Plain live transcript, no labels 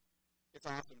It's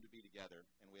awesome to be together,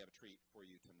 and we have a treat for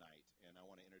you tonight. And I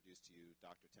want to introduce to you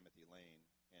Dr. Timothy Lane.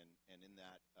 And in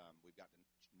that, we've gotten to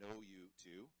know you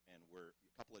too, and we're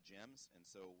a couple of gems, and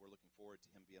so we're looking forward to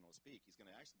him being able to speak. He's going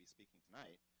to actually be speaking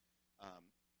tonight,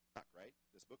 right?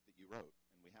 This book that you wrote,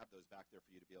 and we have those back there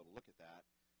for you to be able to look at that.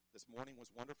 This morning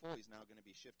was wonderful. He's now going to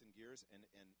be shifting gears and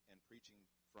preaching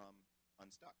from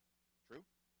Unstuck. True?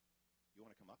 You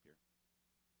want to come up here?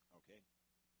 Okay.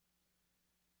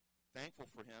 Thankful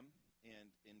for him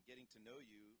and in getting to know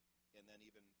you, and then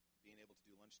even being able to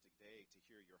do lunch today to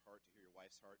hear your heart, to hear your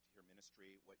wife's heart, to hear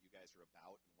ministry, what you guys are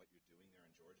about and what you're doing there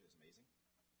in Georgia is amazing.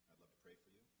 I'd love to pray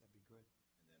for you. That'd be good.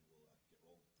 And then we'll get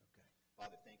rolling. Okay.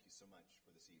 Father, thank you so much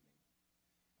for this evening.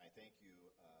 I thank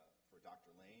you for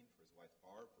Dr. Lane, for his wife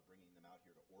Barb, for bringing them out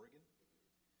here to Oregon.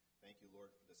 Thank you, Lord,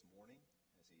 for this morning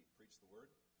as he preached the word,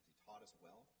 as he taught us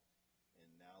well. And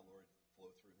now, Lord,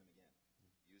 flow through him again.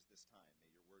 Use this time.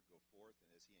 May your word go forth,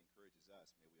 and as he encourages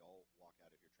us, may we all walk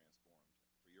out of here transformed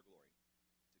for your glory,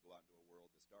 to go out into a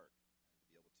world that's dark, and to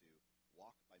be able to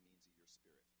walk by means of your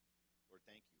Spirit. Lord,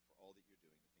 thank you for all that you're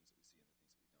doing, the things that we see and the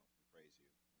things that we don't. We praise you.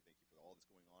 We thank you for all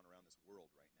that's going on around this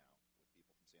world right now with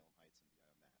people from Salem Heights and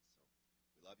beyond that.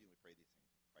 So we love you, and we pray these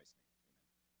things in Christ's name.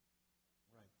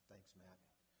 Amen. Right. Thanks, Matt.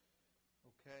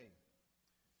 Okay.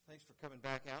 Thanks for coming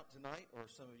back out tonight,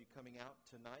 or some of you coming out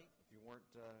tonight if you weren't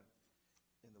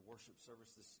in the worship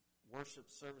services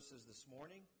this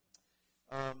morning.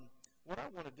 What I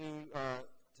want to do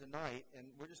tonight, and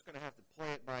we're just going to have to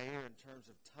play it by ear in terms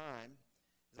of time,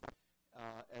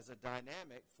 as a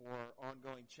dynamic for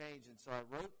ongoing change. And so I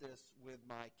wrote this with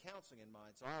my counseling in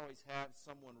mind. So I always have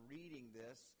someone reading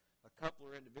this, a couple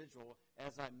or individual,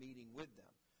 as I'm meeting with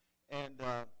them. And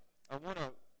I want to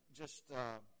just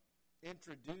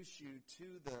introduce you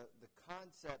to the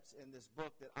concepts in this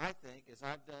book that I think, as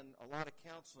I've done a lot of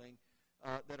counseling,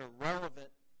 that are relevant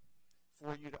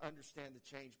for you to understand the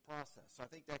change process. So I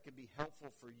think that can be helpful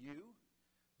for you,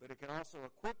 but it can also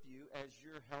equip you as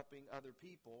you're helping other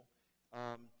people.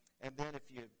 And then if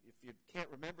you can't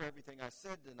remember everything I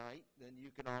said tonight, then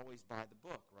you can always buy the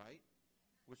book, right?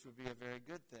 Which would be a very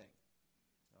good thing.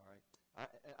 All right.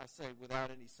 I say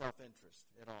without any self-interest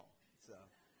at all.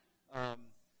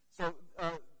 So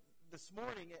this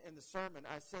morning in the sermon,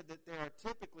 I said that there are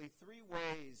typically three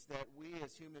ways that we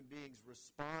as human beings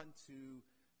respond to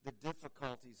the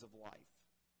difficulties of life.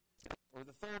 Or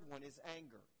the third one is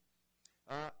anger.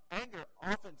 Anger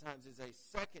oftentimes is a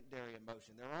secondary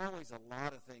emotion. There are always a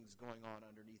lot of things going on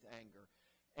underneath anger.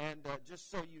 And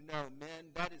just so you know,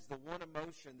 men, that is the one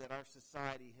emotion that our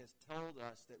society has told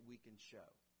us that we can show.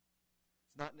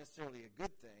 It's not necessarily a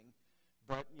good thing,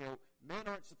 but, men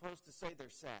aren't supposed to say they're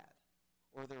sad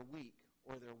or they're weak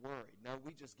or they're worried. No,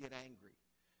 we just get angry.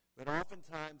 But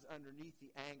oftentimes underneath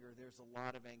the anger, there's a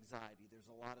lot of anxiety. There's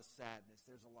a lot of sadness.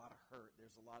 There's a lot of hurt.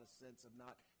 There's a lot of sense of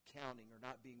not counting or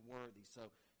not being worthy.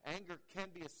 So anger can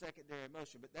be a secondary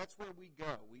emotion, but that's where we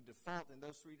go. We default in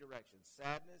those three directions: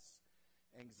 sadness,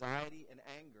 anxiety, and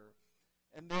anger.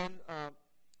 And then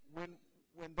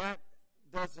when that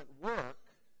doesn't work,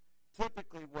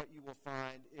 typically what you will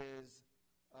find is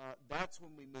that's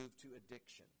when we move to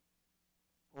addiction,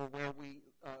 or where we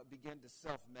begin to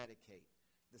self-medicate.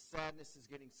 The sadness is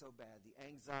getting so bad. The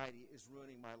anxiety is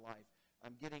ruining my life.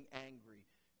 I'm getting angry,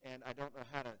 and I don't know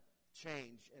how to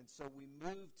change. And so we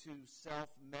move to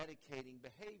self-medicating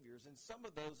behaviors, and some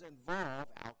of those involve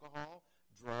alcohol,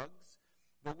 drugs,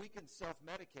 but we can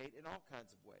self-medicate in all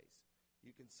kinds of ways.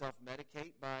 You can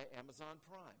self-medicate by Amazon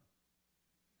Prime,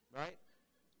 right?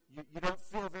 You don't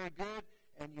feel very good,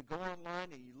 and you go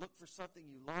online and you look for something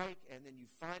you like, and then you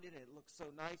find it and it looks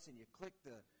so nice, and you click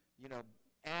the,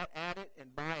 add it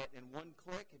and buy it in one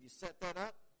click. Have you set that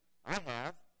up? I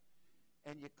have.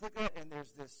 And you click it, and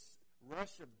there's this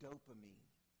rush of dopamine.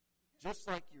 Just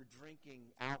like you're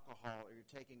drinking alcohol or you're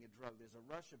taking a drug, there's a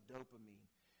rush of dopamine.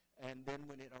 And then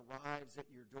when it arrives at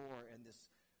your door in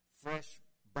this fresh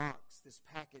box, this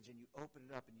package, and you open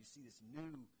it up and you see this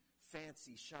new,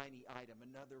 fancy, shiny item,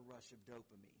 another rush of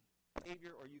dopamine.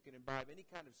 Behavior, or you can imbibe any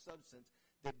kind of substance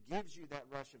that gives you that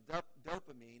rush of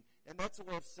dopamine, and that's a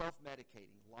way of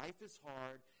self-medicating. Life is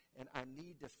hard, and I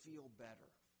need to feel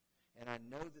better, and I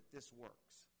know that this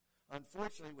works.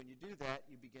 Unfortunately, when you do that,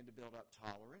 you begin to build up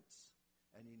tolerance,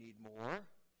 and you need more.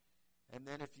 And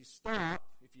then if you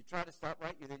try to stop,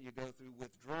 right, then you go through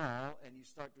withdrawal, and you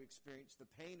start to experience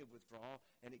the pain of withdrawal,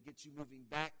 and it gets you moving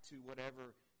back to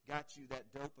whatever got you that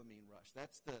dopamine rush.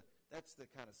 That's the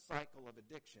kind of cycle of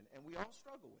addiction, and we all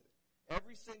struggle with it.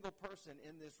 Every single person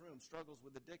in this room struggles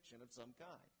with addiction of some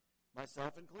kind,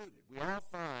 myself included. We all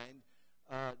find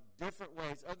different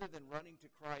ways, other than running to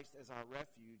Christ as our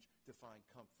refuge, to find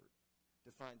comfort.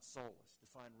 to find solace, to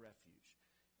find refuge.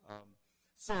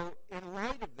 So in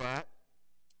light of that,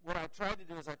 what I tried to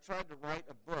do is I tried to write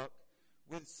a book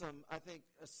with some, I think,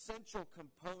 essential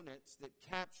components that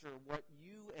capture what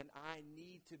you and I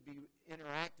need to be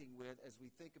interacting with as we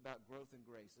think about growth and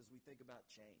grace, as we think about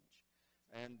change.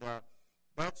 And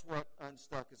that's what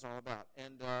Unstuck is all about.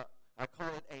 And I call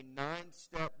it a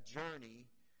 9-step journey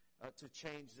to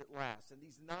change that lasts. And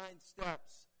these 9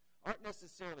 steps aren't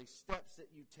necessarily steps that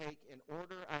you take in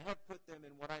order. I have put them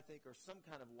in what I think are some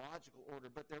kind of logical order,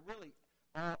 but they're really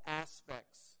all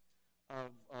aspects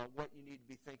of what you need to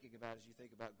be thinking about as you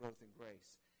think about growth and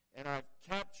grace. And I've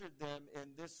captured them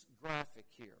in this graphic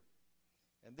here.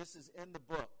 And this is in the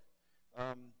book.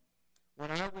 When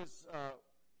I was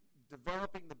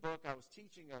developing the book, I was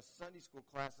teaching a Sunday school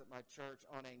class at my church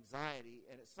on anxiety,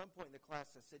 and at some point in the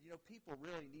class I said, people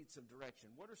really need some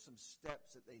direction. What are some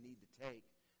steps that they need to take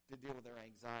to deal with their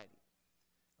anxiety?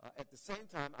 At the same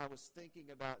time, I was thinking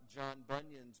about John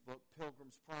Bunyan's book,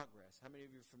 Pilgrim's Progress. How many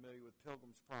of you are familiar with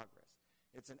Pilgrim's Progress?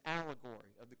 It's an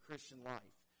allegory of the Christian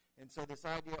life. And so this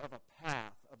idea of a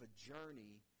path, of a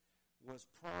journey, was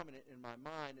prominent in my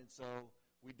mind, and so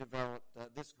we developed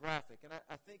this graphic. And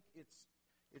I think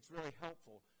it's really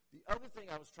helpful. The other thing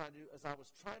I was trying to do is I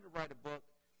was trying to write a book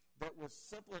that was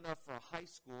simple enough for a high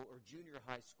school or junior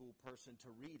high school person to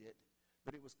read it,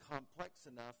 but it was complex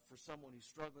enough for someone who's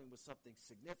struggling with something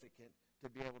significant to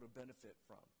be able to benefit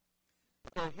from.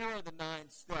 So here are the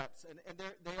 9 steps, and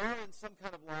they are in some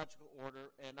kind of logical order,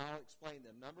 and I'll explain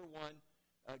them. Number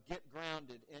 1, get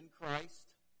grounded in Christ.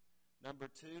 Number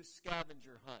 2,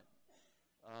 scavenger hunt.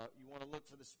 You want to look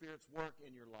for the Spirit's work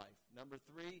in your life. Number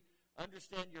 3,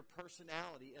 understand your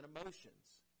personality and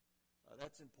emotions.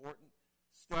 That's important.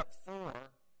 Step 4,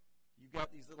 you've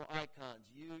got these little icons.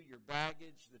 You, your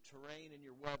baggage, the terrain, and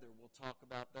your weather. We'll talk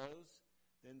about those.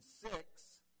 Then 6,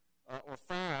 or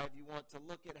 5, you want to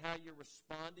look at how you're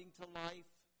responding to life.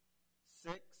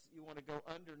 6, you want to go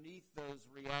underneath those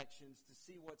reactions to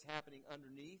see what's happening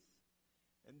underneath.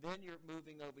 And then you're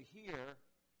moving over here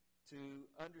to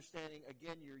understanding,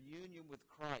 again, your union with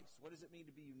Christ. What does it mean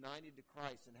to be united to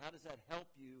Christ? And how does that help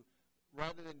you,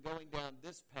 rather than going down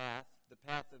this path, the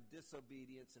path of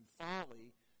disobedience and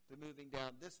folly, to moving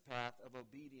down this path of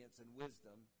obedience and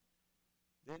wisdom?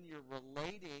 Then you're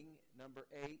relating, number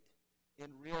 8, in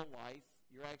real life.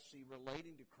 You're actually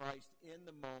relating to Christ in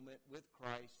the moment with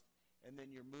Christ, and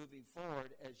then you're moving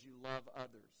forward as you love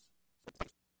others.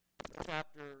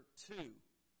 Chapter 2.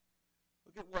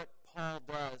 Look at what Paul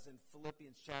does in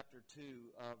Philippians chapter 2,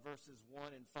 verses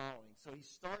 1 and following. So he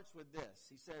starts with this.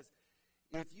 He says,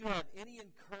 if you have any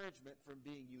encouragement from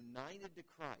being united to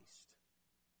Christ,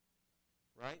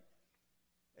 right?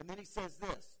 And then he says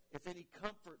this, if any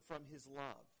comfort from his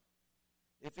love,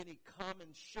 if any common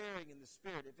sharing in the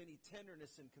Spirit, if any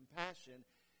tenderness and compassion,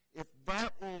 if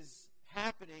that is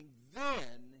happening,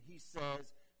 then, he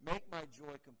says, make my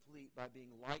joy complete by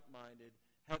being like-minded,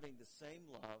 having the same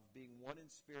love, being one in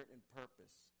spirit and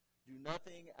purpose. Do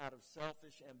nothing out of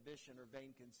selfish ambition or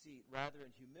vain conceit. Rather,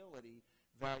 in humility,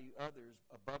 value others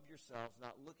above yourselves,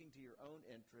 not looking to your own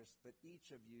interest, but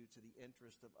each of you to the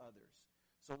interest of others.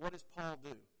 So what does Paul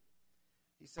do?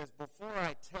 He says, before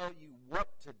I tell you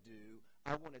what to do,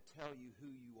 I want to tell you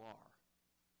who you are.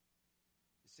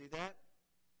 You see that?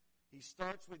 He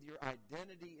starts with your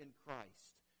identity in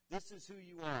Christ. This is who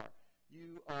you are.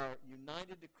 You are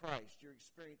united to Christ. You're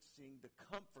experiencing the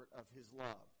comfort of his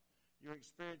love. You're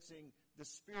experiencing the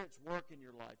Spirit's work in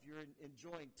your life. You're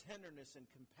enjoying tenderness and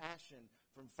compassion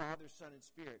from Father, Son, and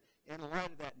Spirit. In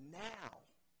light of that, now,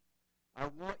 I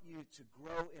want you to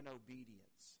grow in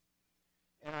obedience.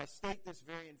 And I state this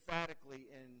very emphatically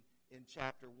in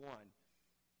chapter 1.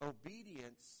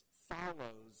 Obedience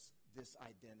follows this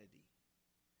identity.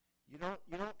 You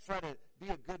don't try to be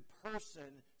a good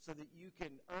person so that you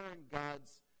can earn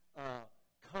God's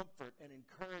comfort and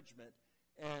encouragement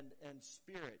and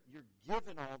spirit. You're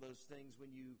given all those things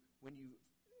when you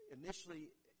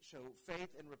initially show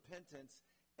faith and repentance,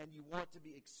 and you want to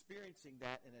be experiencing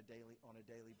that on a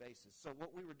daily basis. So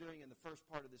what we were doing in the first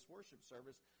part of this worship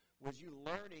service was you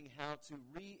learning how to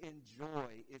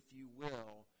re-enjoy, if you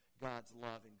will, God's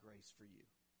love and grace for you.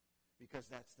 Because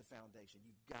that's the foundation.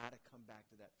 You've got to come back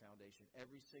to that foundation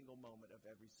every single moment of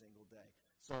every single day.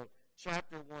 So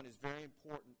chapter 1 is very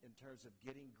important in terms of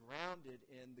getting grounded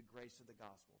in the grace of the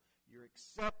gospel. You're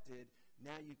accepted.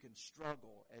 Now you can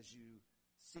struggle as you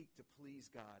seek to please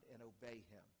God and obey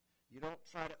him. You don't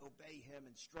try to obey him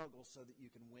and struggle so that you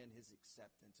can win his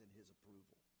acceptance and his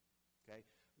approval. Okay?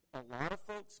 A lot of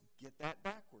folks get that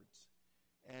backwards.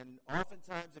 And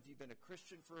oftentimes, if you've been a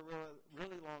Christian for a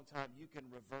really long time, you can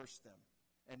reverse them.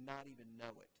 and not even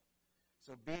know it.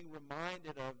 So being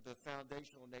reminded of the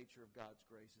foundational nature of God's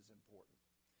grace is important.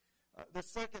 The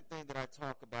second thing that I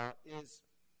talk about is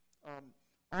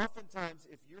oftentimes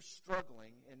if you're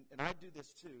struggling, and I do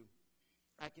this too,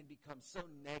 I can become so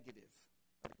negative,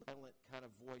 a violent kind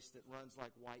of voice that runs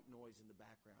like white noise in the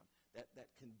background, that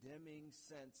condemning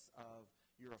sense of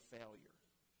you're a failure.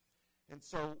 And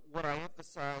so what I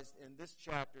emphasized in this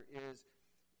chapter is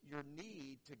your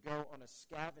need to go on a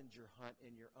scavenger hunt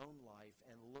in your own life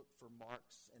and look for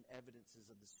marks and evidences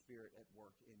of the Spirit at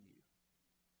work in you.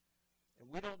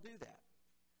 And we don't do that.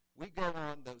 We go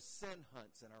on those sin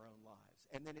hunts in our own lives,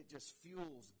 and then it just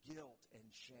fuels guilt and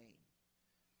shame.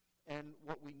 And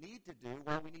what we need to do,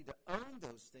 while we need to own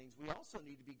those things, we also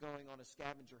need to be going on a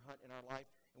scavenger hunt in our life,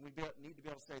 and we need to be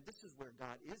able to say, this is where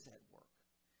God is at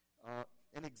work.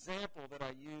 An example that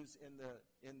I use in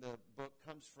the book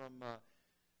comes from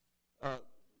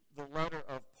the letter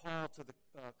of Paul to the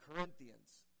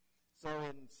Corinthians. So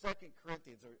in 2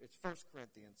 Corinthians, or it's 1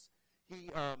 Corinthians,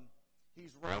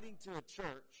 he's writing to a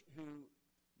church who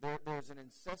there's an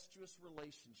incestuous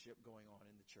relationship going on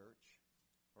in the church,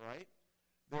 right?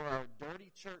 There are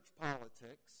dirty church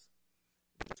politics.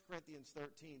 1 Corinthians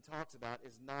 13 talks about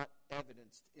is not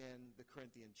evidenced in the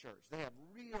Corinthian church. They have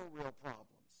real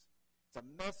problems. It's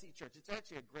a messy church. It's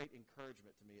actually a great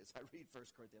encouragement to me as I read 1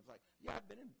 Corinthians. Like, yeah, I've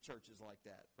been in churches like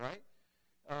that, right?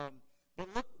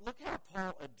 But look how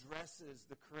Paul addresses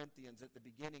the Corinthians at the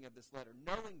beginning of this letter,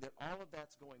 knowing that all of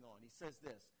that's going on. He says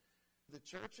this, the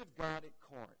church of God at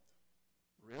Corinth.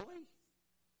 Really?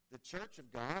 The church of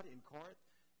God in Corinth?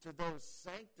 To those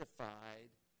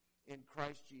sanctified in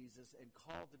Christ Jesus and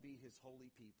called to be his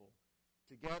holy people,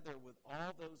 together with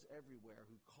all those everywhere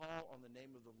who call on the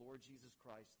name of the Lord Jesus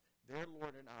Christ, their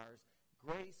Lord and ours,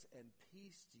 grace and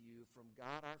peace to you from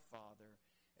God our Father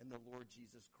and the Lord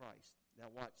Jesus Christ.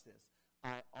 Now watch this.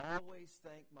 I always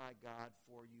thank my God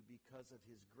for you because of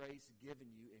his grace given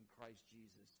you in Christ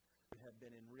Jesus. You have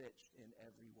been enriched in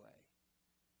every way.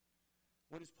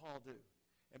 What does Paul do?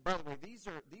 And by the way, these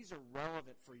are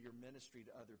relevant for your ministry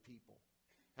to other people.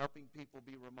 Helping people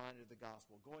be reminded of the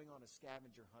gospel. Going on a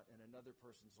scavenger hunt in another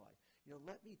person's life. You know,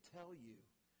 let me tell you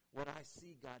what I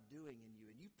see God doing in you,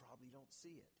 and you probably don't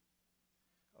see it.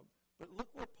 But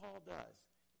look what Paul does.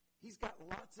 He's got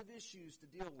lots of issues to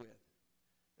deal with.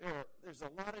 There's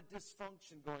a lot of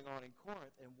dysfunction going on in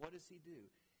Corinth, and what does he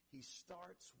do? He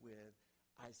starts with,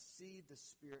 I see the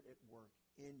Spirit at work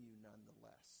in you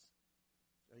nonetheless.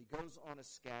 He goes on a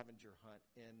scavenger hunt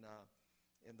in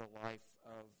the life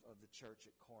of the church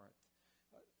at Corinth.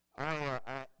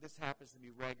 This happens to me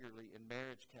regularly in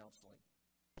marriage counseling.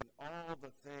 And all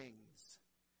the things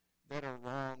that are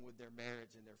wrong with their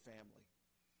marriage and their family.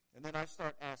 And then I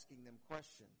start asking them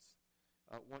questions.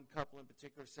 One couple in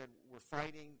particular said, we're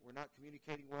fighting, we're not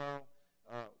communicating well,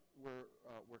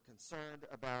 we're concerned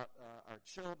about our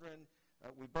children.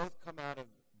 We both come out of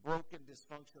broken,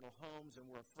 dysfunctional homes, and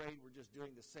we're afraid we're just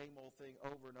doing the same old thing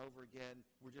over and over again.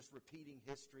 We're just repeating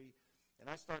history. And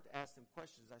I start to ask them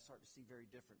questions. I start to see very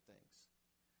different things.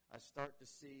 I start to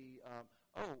see,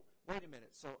 wait a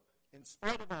minute. So in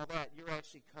spite of all that, you're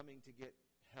actually coming to get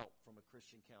help from a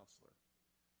Christian counselor.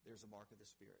 There's a mark of the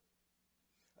Spirit.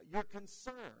 You're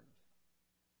concerned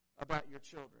about your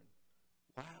children.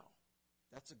 Wow,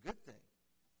 that's a good thing.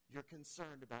 You're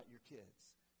concerned about your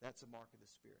kids. That's a mark of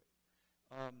the Spirit.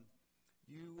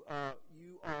 You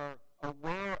are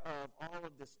aware of all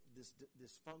of this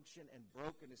dysfunction and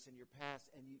brokenness in your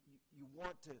past, and you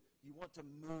want to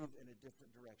move in a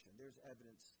different direction. There's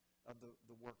evidence of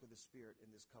the work of the Spirit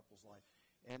in this couple's life.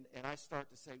 And I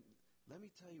start to say, let me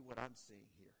tell you what I'm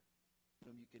seeing here.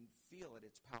 When you can feel it,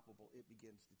 it's palpable, it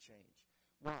begins to change.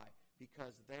 Why?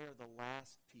 Because they are the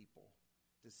last people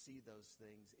to see those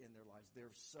things in their lives. They're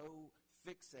so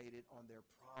fixated on their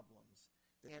problems.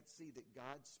 They can't see that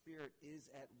God's Spirit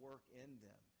is at work in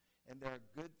them. And there are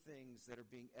good things that are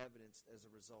being evidenced as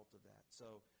a result of that.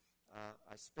 So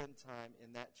I spend time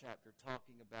in that chapter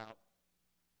talking about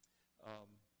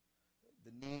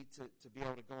the need to be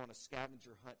able to go on a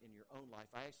scavenger hunt in your own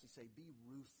life. I actually say be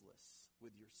ruthless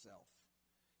with yourself.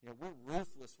 You know, we're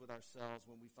ruthless with ourselves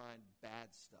when we find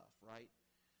bad stuff, right?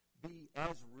 Be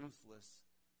as ruthless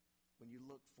when you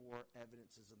look for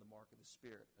evidences of the mark of the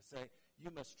Spirit. I say, you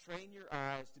must train your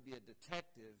eyes to be a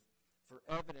detective for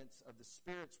evidence of the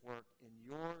Spirit's work in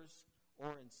yours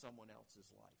or in someone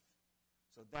else's life.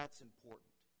 So that's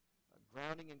important.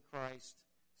 Grounding in Christ,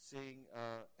 seeing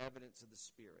evidence of the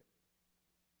Spirit.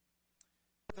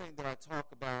 The thing that I talk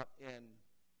about in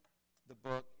the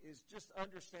book is just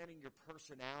understanding your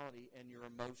personality and your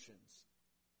emotions.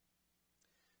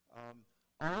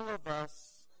 All of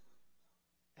us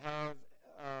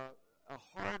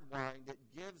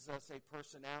a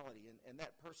personality, and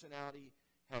that personality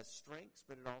has strengths,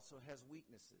 but it also has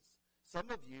weaknesses. Some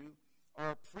of you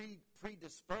are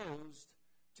predisposed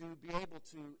to be able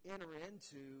to enter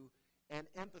into and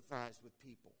empathize with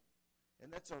people.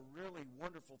 And that's a really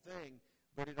wonderful thing,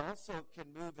 but it also can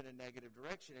move in a negative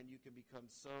direction, and you can become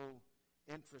so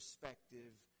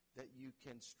introspective that you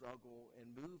can struggle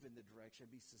and move in the direction,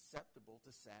 be susceptible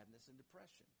to sadness and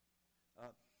depression.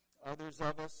 Others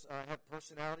of us have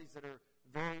personalities that are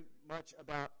very much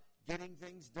about getting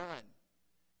things done.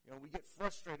 You know, we get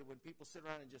frustrated when people sit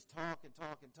around and just talk and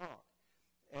talk and talk.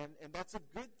 And that's a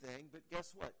good thing, but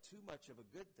guess what? Too much of a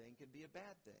good thing can be a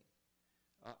bad thing.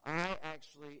 I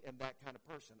actually am that kind of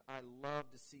person. I love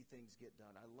to see things get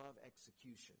done. I love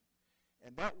execution.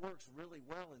 And that works really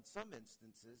well in some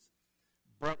instances,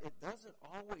 but it doesn't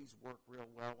always work real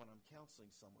well when I'm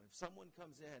counseling someone. If someone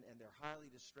comes in and they're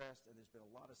highly distressed and there's been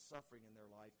a lot of suffering in their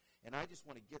life, and I just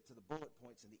want to get to the bullet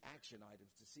points and the action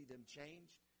items to see them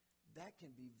change, that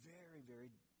can be very,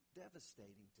 very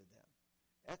devastating to them.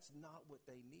 That's not what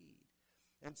they need.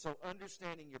 And so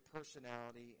understanding your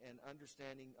personality and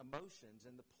understanding emotions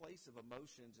and the place of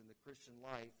emotions in the Christian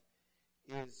life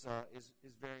is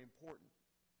very important.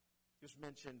 Just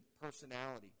mentioned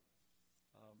personality.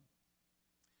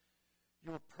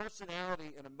 Your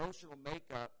personality and emotional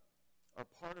makeup are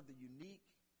part of the unique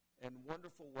and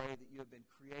wonderful way that you have been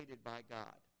created by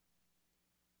God.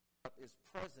 Is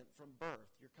present from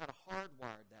birth. You're kind of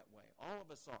hardwired that way. All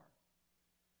of us are.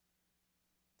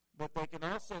 But they can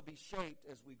also be shaped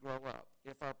as we grow up.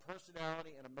 If our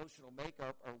personality and emotional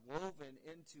makeup are woven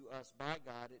into us by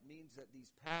God, it means that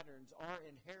these patterns are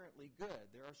inherently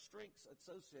good. There are strengths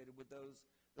associated with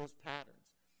those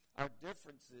patterns. Our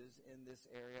differences in this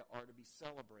area are to be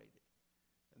celebrated.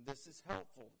 And this is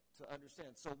helpful to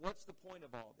understand. So what's the point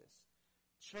of all this?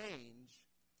 Change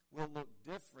will look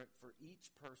different for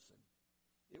each person.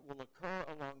 It will occur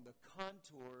along the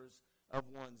contours of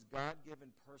one's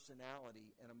God-given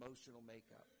personality and emotional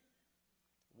makeup.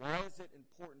 Why is it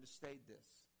important to state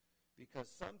this? Because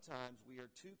sometimes we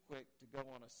are too quick to go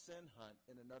on a sin hunt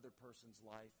in another person's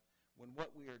life when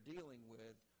what we are dealing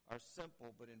with are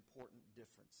simple but important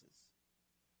differences.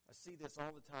 I see this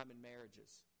all the time in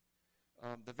marriages.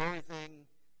 The very thing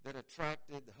that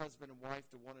attracted the husband and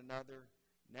wife to one another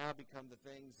now become the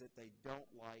things that they don't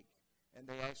like, and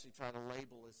they actually try to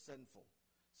label as sinful.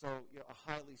 So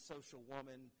a highly social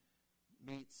woman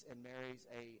meets and marries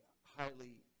a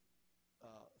highly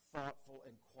thoughtful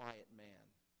and quiet man.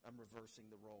 I'm reversing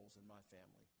the roles in my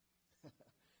family.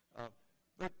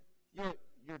 But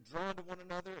you're drawn to one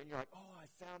another, and you're like, oh, I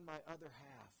found my other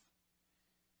half.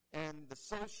 And the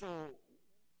social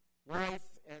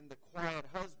wife and the quiet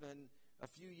husband, a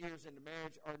few years into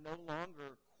marriage, are no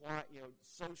longer quiet,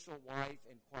 social wife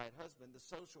and quiet husband. The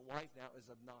social wife now is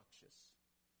obnoxious,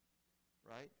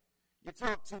 right? You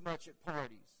talk too much at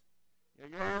parties.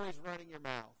 You're always running your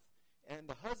mouth. And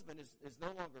the husband is no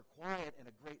longer quiet and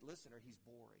a great listener. He's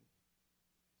boring.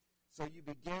 So you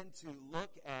begin to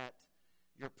look at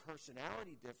your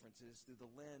personality differences through the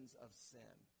lens of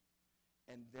sin.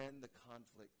 And then the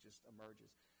conflict just emerges.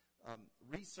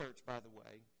 Research, by the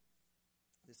way,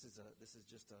 this is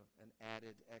just an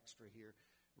added extra here.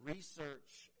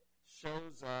 Research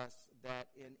shows us that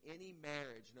in any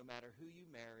marriage, no matter who you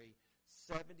marry,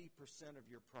 70% of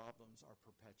your problems are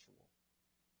perpetual.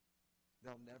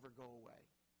 They'll never go away.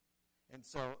 And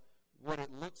so what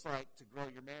it looks like to grow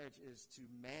your marriage is to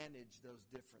manage those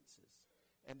differences.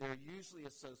 And they're usually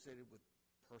associated with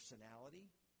personality,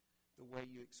 the way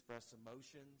you express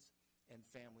emotions, and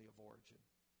family of origin.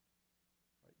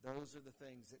 Right? Those are the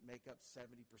things that make up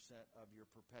 70% of your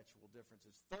perpetual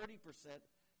differences. 30%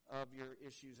 of your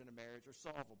issues in a marriage are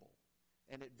solvable.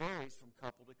 And it varies from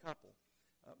couple to couple.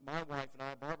 My wife and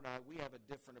I, Barbara and I, we have a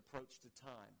different approach to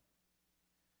time.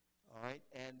 All right?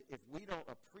 And if we don't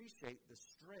appreciate the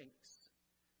strengths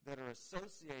that are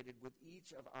associated with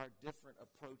each of our different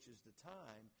approaches to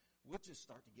time, we'll just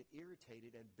start to get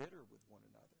irritated and bitter with one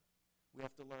another. We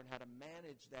have to learn how to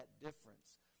manage that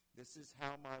difference. This is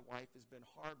how my wife has been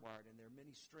hardwired, and there are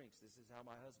many strengths. This is how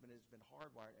my husband has been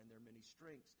hardwired, and there are many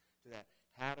strengths to that.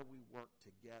 How do we work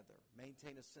together?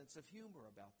 Maintain a sense of humor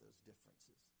about those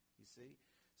differences, you see?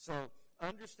 So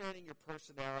understanding your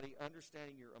personality,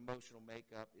 understanding your emotional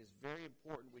makeup is very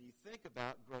important when you think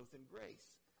about growth and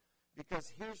grace.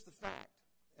 Because here's the fact,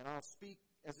 and I'll speak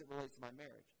as it relates to my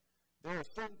marriage. There are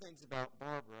certain things about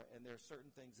Barbara, and there are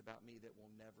certain things about me that will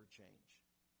never change.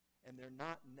 And they're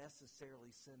not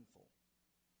necessarily sinful.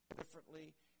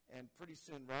 Differently, and pretty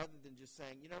soon, rather than just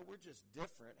saying, we're just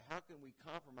different, how can we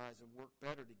compromise and work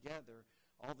better together,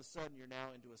 all of a sudden you're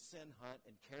now into a sin hunt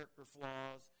and character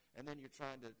flaws and then you're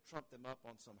trying to trump them up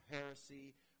on some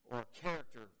heresy or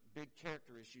big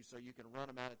character issue so you can run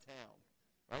them out of town.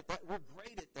 Right? We're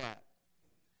great at that.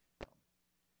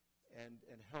 And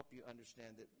help you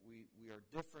understand that we are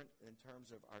different in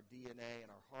terms of our DNA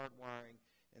and our hardwiring.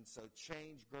 And so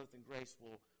change, growth, and grace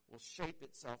will shape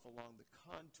itself along the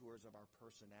contours of our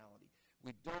personality.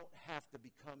 We don't have to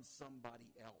become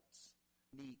somebody else,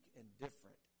 unique and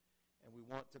different. And we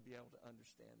want to be able to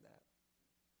understand that.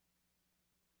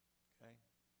 Okay?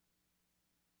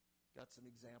 Got some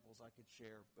examples I could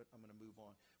share, but I'm going to move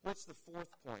on. What's the fourth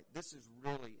point? This is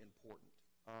really important.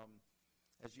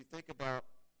 As you think about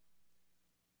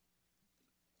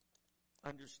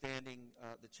understanding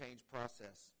the change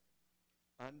process,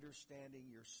 understanding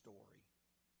your story.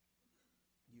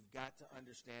 You've got to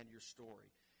understand your story.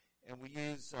 And we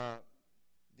use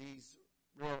these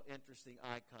real interesting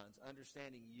icons.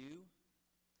 Understanding you,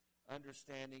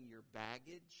 understanding your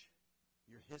baggage,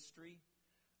 your history,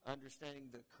 understanding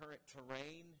the current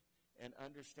terrain, and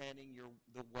understanding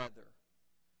the weather.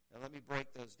 Now let me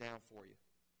break those down for you.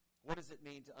 What does it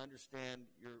mean to understand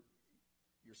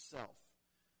yourself?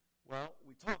 Well,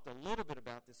 we talked a little bit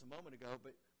about this a moment ago,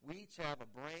 but we each have a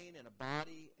brain and a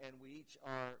body, and we each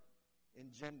are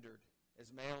engendered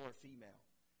as male or female.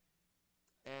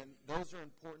 And those are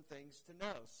important things to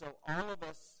know. So all of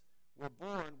us were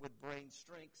born with brain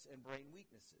strengths and brain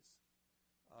weaknesses.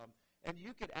 And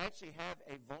you could actually have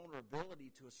a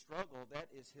vulnerability to a struggle that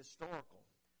is historical.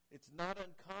 It's not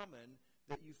uncommon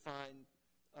that you find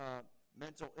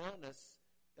mental illness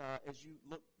as you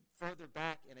look further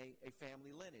back in a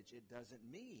family lineage. It doesn't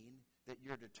mean that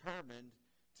you're determined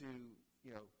to,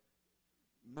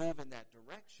 move in that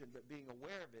direction, but being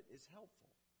aware of it is helpful.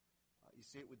 You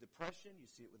see it with depression. You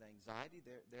see it with anxiety.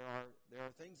 There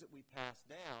are things that we pass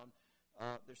down.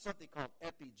 There's something called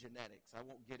epigenetics. I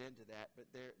won't get into that, but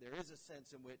there is a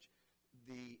sense in which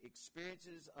the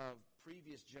experiences of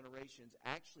previous generations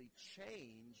actually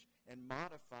change and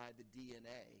modify the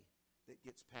DNA that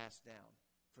gets passed down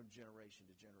from generation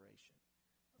to generation.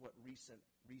 What recent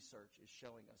research is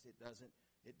showing us, it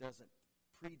doesn't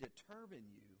predetermine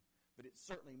you, but it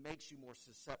certainly makes you more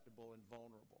susceptible and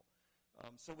vulnerable.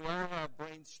 So we all have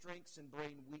brain strengths and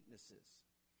brain weaknesses.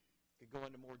 Could go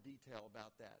into more detail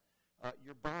about that.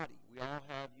 Your body, we all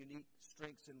have unique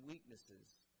strengths and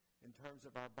weaknesses in terms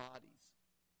of our bodies.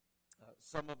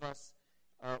 Some of us,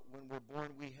 when we're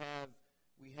born, we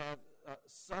have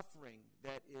suffering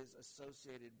that is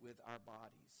associated with our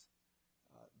bodies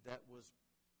that was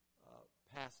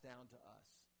passed down to us.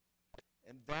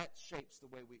 And that shapes the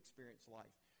way we experience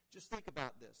life. Just think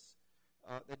about this.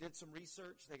 They did some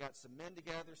research. They got some men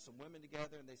together, some women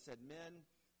together, and they said, men,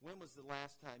 when was the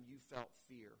last time you felt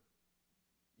fear?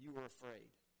 You were afraid.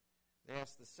 They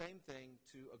asked the same thing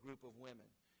to a group of women.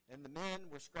 And the men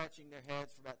were scratching their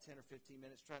heads for about 10 or 15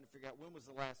 minutes trying to figure out when was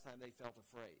the last time they felt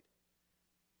afraid.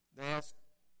 They asked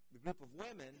the group of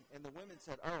women, and the women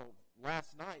said,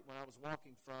 last night when I was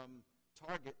walking from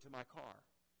Target to my car,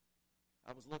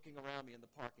 I was looking around me in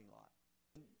the parking lot.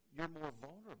 You're more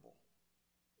vulnerable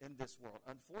in this world.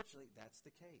 Unfortunately, that's the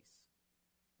case.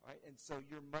 Right? And so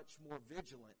you're much more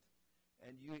vigilant,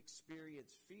 and you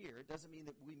experience fear. It doesn't mean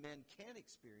that we men can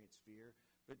experience fear,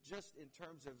 but just in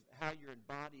terms of how you're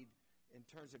embodied in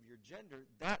terms of your gender,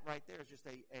 that right there is just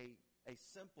a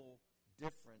simple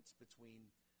difference between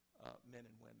men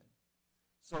and women.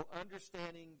 So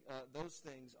understanding those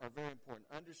things are very important.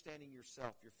 Understanding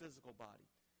yourself, your physical body.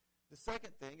 The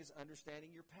second thing is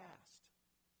understanding your past.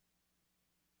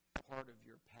 Part of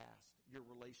your past, your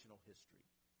relational history.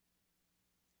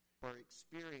 Or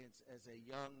experience as a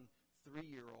young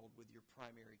 3-year-old with your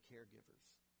primary caregivers.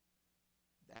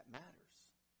 That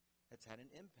matters. That's had an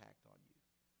impact on you.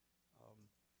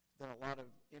 Done a lot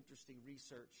of interesting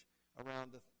research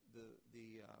around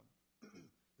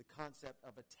the concept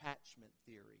of attachment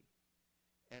theory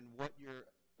and what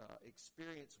your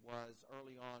experience was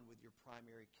early on with your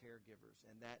primary caregivers,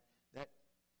 and that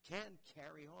can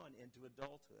carry on into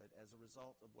adulthood as a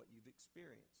result of what you've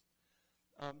experienced.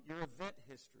 Your event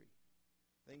history,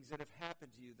 things that have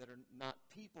happened to you that are not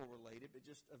people-related, but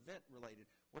just event-related.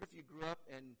 What if you grew up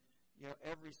and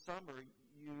every summer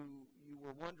you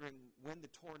were wondering when the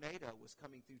tornado was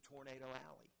coming through Tornado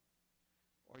Alley,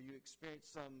 or you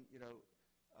experienced some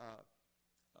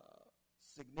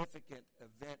significant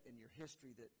event in your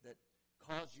history that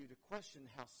caused you to question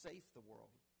how safe the world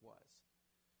was.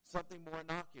 Something more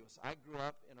innocuous. I grew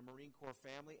up in a Marine Corps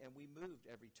family, and we moved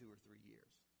every 2 or 3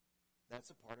 years. That's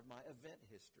a part of my event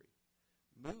history.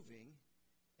 Moving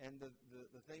and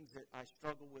the things that I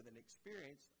struggle with and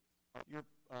experience, you're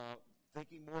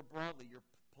thinking more broadly, your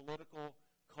political,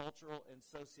 cultural and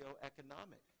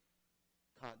socioeconomic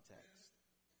context.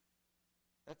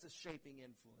 That's a shaping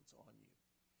influence on you.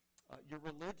 Your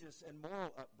religious and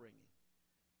moral upbringing.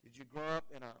 Did you grow up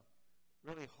in a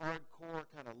really hardcore,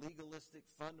 kind of legalistic,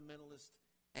 fundamentalist,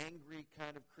 angry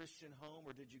kind of Christian home,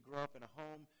 or did you grow up in a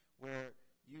home where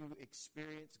you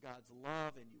experienced God's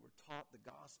love and you were taught the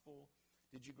gospel?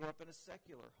 Did you grow up in a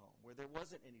secular home where there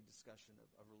wasn't any discussion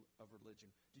of religion?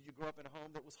 Did you grow up in a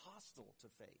home that was hostile to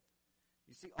faith?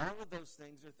 You see, all of those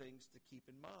things are things to keep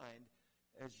in mind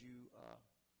as you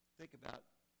think about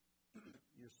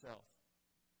yourself.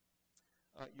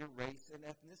 Your race and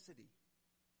ethnicity,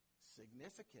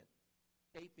 significant,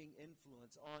 shaping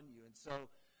influence on you. And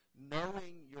so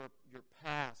knowing your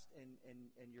past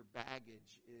and your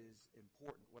baggage is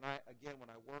important. When I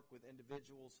work with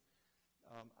individuals,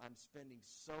 I'm spending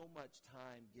so much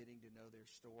time getting to know their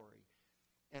story.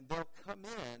 And they'll come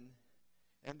in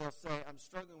and they'll say, I'm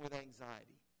struggling with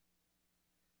anxiety.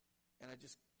 And I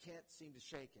just can't seem to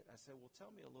shake it. I say, well,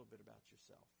 tell me a little bit about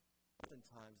yourself.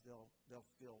 Oftentimes they'll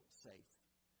feel safe.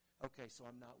 Okay, so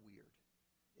I'm not weird.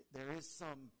 There is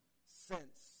some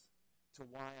sense to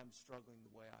why I'm struggling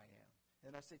the way I am.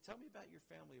 And I say, tell me about your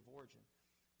family of origin.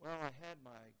 Well, I had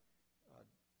my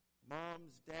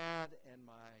mom's dad and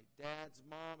my dad's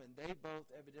mom, and they both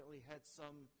evidently had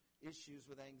some issues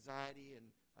with anxiety,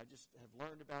 and I just have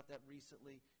learned about that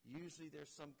recently. Usually there's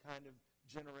some kind of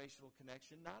generational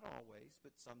connection, not always,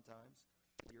 but sometimes.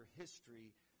 Your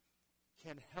history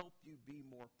can help you be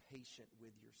more patient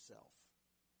with yourself.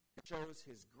 It shows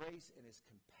his grace and his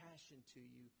compassion to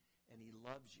you, and he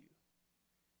loves you.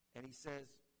 And he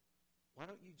says, why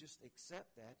don't you just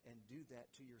accept that and do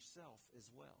that to yourself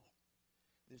as well?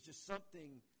 There's just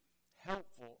something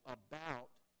helpful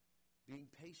about being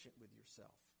patient with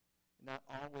yourself, not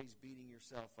always beating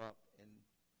yourself up and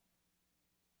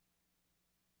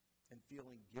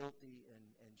feeling guilty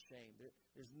and shame.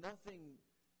 There's nothing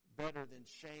better than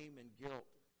shame and guilt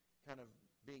kind of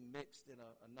being mixed in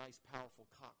a nice, powerful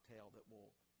cocktail that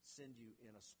will send you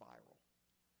in a spiral.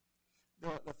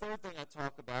 The third thing I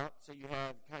talk about, so you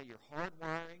have kind of your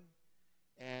hardwiring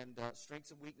and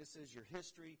strengths and weaknesses, your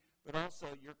history, but also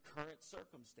your current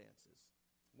circumstances.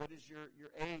 What is your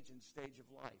age and stage of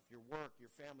life, your work, your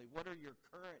family? What are your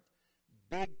current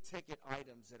big-ticket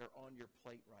items that are on your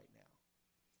plate right now?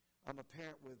 I'm a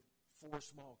parent with 4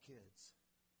 small kids.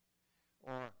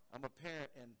 Or I'm a parent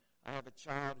and I have a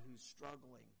child who's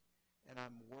struggling and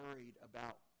I'm worried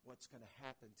about what's going to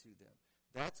happen to them.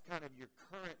 That's kind of your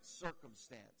current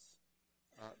circumstance.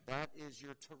 That is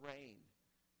your terrain.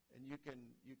 And you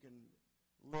can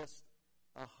list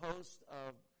a host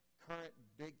of current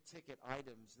big-ticket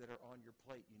items that are on your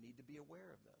plate. You need to be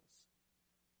aware of those.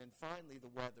 And finally, the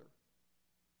weather.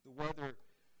 The weather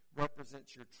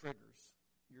represents your triggers.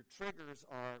 Your triggers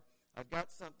are, I've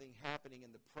got something happening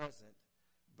in the present,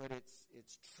 but it's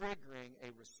triggering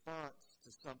a response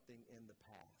to something in the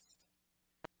past.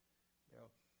 You know,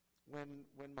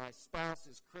 when my spouse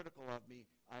is critical of me,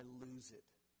 I lose it.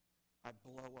 I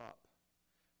blow up.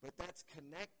 But that's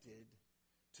connected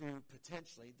to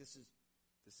potentially, this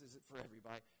isn't for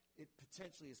everybody, it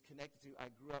potentially is connected to,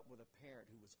 I grew up with a parent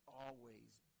who was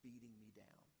always beating me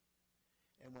down.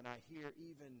 And when I hear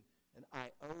even an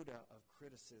iota of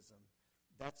criticism,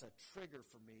 that's a trigger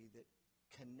for me that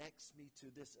connects me to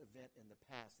this event in the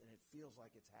past, and it feels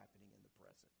like it's happening in the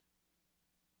present.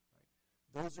 Right?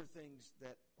 Those are things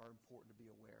that are important to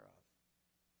be aware of.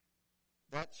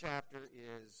 That chapter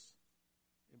is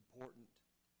important.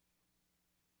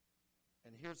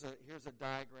 And here's a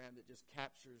diagram that just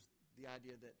captures the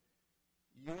idea that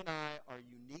you and I are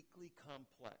uniquely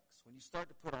complex. When you start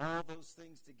to put all those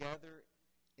things together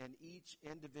in each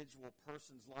individual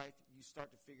person's life, you start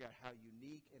to figure out how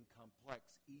unique and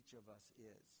complex each of us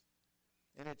is.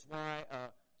 And it's why,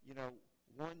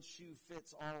 one shoe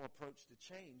fits all approach to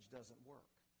change doesn't work.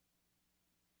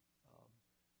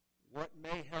 What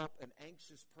may help an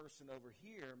anxious person over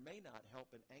here may not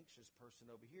help an anxious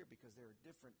person over here because there are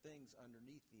different things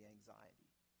underneath the anxiety.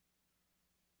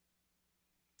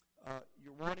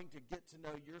 You're wanting to get to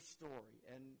know your story,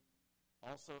 and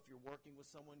also if you're working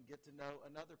with someone, get to know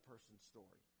another person's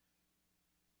story.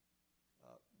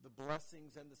 The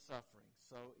blessings and the suffering.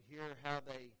 So hear how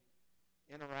they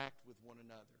interact with one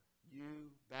another.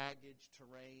 You, baggage,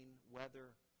 terrain,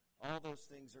 weather, all those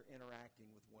things are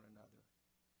interacting with one another.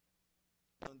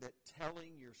 That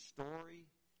telling your story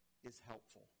is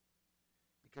helpful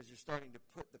because you're starting to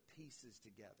put the pieces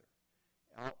together.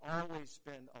 I'll always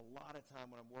spend a lot of time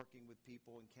when I'm working with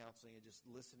people in counseling and just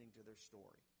listening to their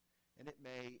story. And it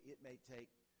may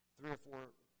take 3 or 4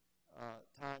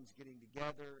 times getting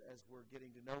together as we're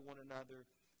getting to know one another.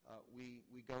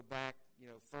 We go back,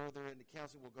 further into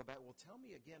counseling. We'll go back, well, tell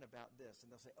me again about this.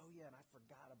 And they'll say, oh, yeah, and I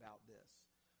forgot about this.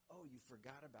 Oh, you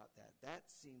forgot about that.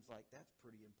 That seems like that's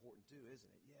pretty important too,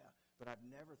 isn't it? Yeah, but I've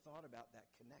never thought about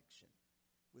that connection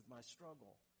with my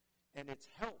struggle. And it's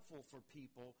helpful for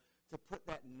people to put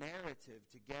that narrative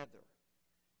together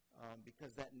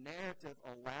because that narrative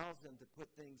allows them to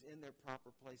put things in their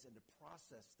proper place and to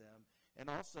process them, and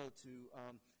also to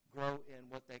grow in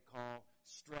what they call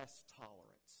stress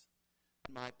tolerance.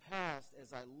 In my past,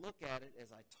 as I look at it,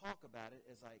 as I talk about it,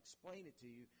 as I explain it to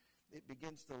you, it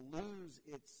begins to lose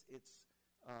its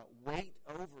weight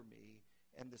over me,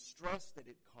 and the stress that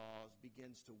it caused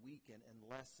begins to weaken and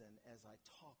lessen as I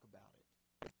talk about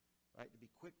it. Right? To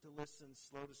be quick to listen,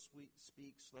 slow to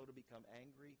speak, slow to become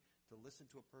angry, to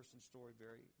listen to a person's story,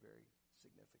 very, very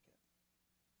significant.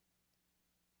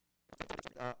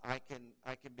 I can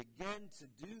begin to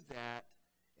do that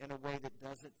in a way that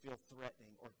doesn't feel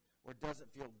threatening or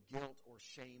doesn't feel guilt or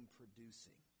shame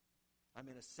producing. I'm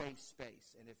in a safe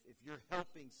space, and if you're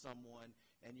helping someone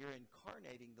and you're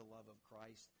incarnating the love of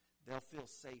Christ, they'll feel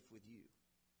safe with you.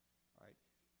 All right?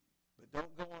 But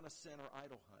don't go on a sin or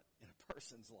idol hunt in a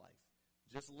person's life.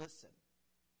 Just listen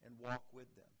and walk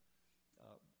with them.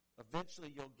 Eventually,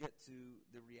 you'll get to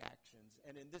the reactions.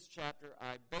 And in this chapter,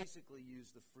 I basically use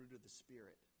the fruit of the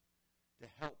Spirit to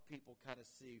help people kind of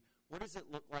see what does it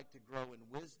look like to grow in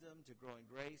wisdom, to grow in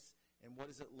grace, and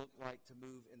what does it look like to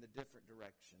move in the different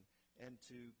direction and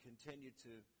to continue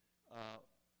to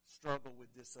struggle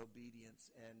with disobedience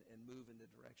and move in the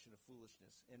direction of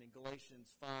foolishness. And in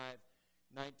Galatians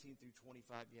 5:19 through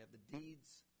 25, you have the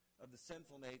deeds of the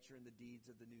sinful nature and the deeds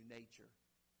of the new nature.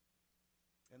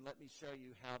 And let me show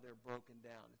you how they're broken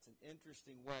down. It's an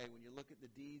interesting way. When you look at the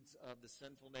deeds of the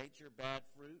sinful nature, bad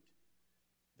fruit,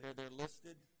 they're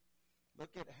listed.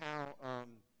 Look at how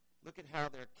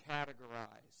they're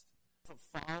categorized. For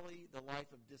folly, the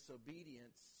life of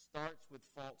disobedience starts with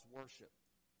false worship.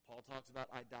 Paul talks about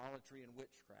idolatry and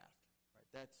witchcraft.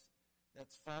 Right?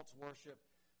 That's false worship.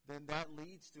 Then that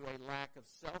leads to a lack of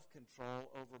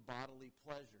self-control over bodily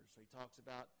pleasure. So he talks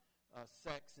about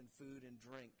sex and food and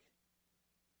drink.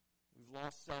 We've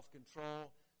lost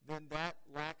self-control. Then that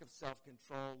lack of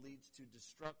self-control leads to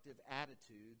destructive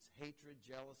attitudes, hatred,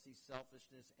 jealousy,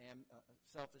 selfishness,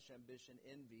 selfish ambition,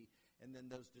 envy. And then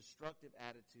those destructive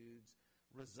attitudes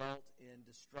result in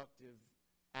destructive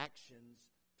actions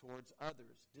towards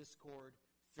others, discord,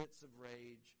 fits of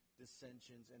rage,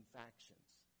 dissensions, and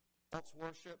factions. False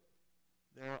worship,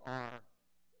 there's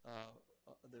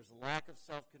a lack of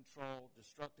self-control,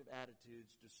 destructive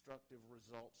attitudes, destructive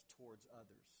results towards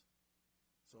others.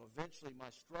 So eventually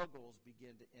my struggles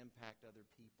begin to impact other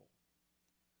people.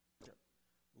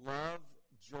 Love,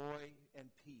 joy,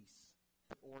 and peace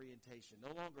orientation.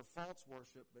 No longer false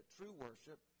worship, but true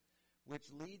worship,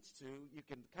 which leads to, you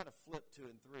can kind of flip 2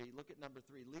 and 3. Look at number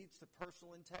 3, leads to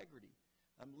personal integrity.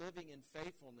 I'm living in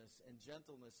faithfulness and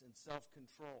gentleness and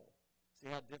self-control.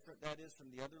 See how different that is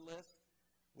from the other list?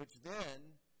 Which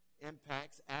then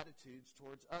impacts attitudes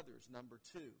towards others. Number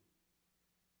 2.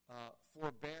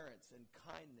 Forbearance and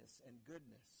kindness and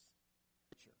goodness.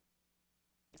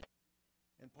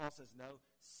 And Paul says, no,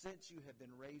 since you have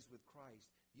been raised with Christ,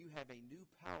 you have a new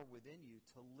power within you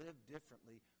to live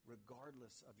differently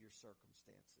regardless of your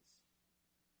circumstances.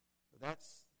 So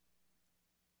that's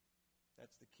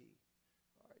the key.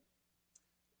 All right.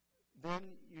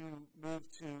 Then you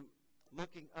move to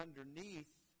looking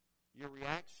underneath your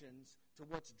reactions to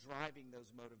what's driving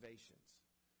those motivations.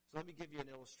 So let me give you an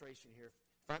illustration here.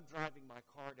 If I'm driving my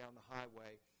car down the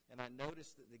highway and I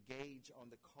notice that the gauge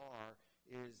on the car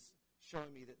is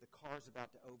showing me that the car is about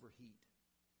to overheat,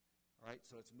 all right,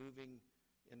 so it's moving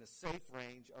in the safe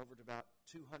range over to about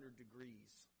 200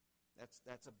 degrees.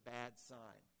 That's a bad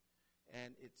sign.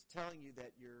 And it's telling you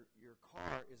that your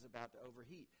car is about to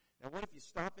overheat. Now, what if you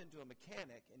stop into a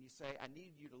mechanic and you say, I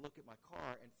need you to look at my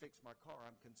car and fix my car.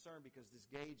 I'm concerned because this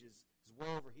gauge is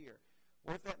way over here.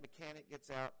 What if that mechanic gets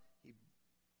out, he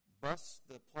busts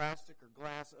the plastic or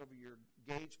glass over your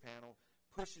gauge panel,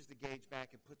 pushes the gauge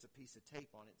back and puts a piece of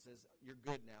tape on it, says, you're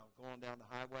good now, go on down the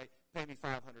highway, pay me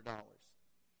 $500.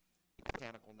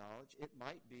 Mechanical knowledge, it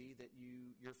might be that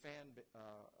your fan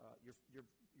belt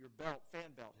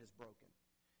has broken.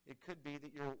 It could be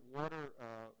that your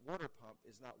water pump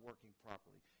is not working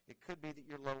properly. It could be that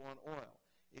you're low on oil.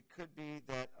 It could be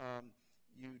that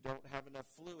you don't have enough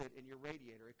fluid in your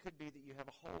radiator. It could be that you have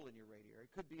a hole in your radiator.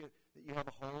 It could be that you have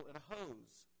a hole in a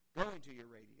hose going to your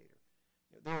radiator.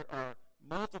 There are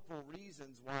multiple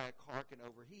reasons why a car can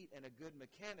overheat, and a good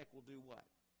mechanic will do what?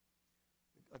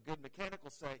 a good mechanic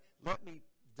will say, let me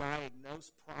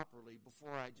diagnose properly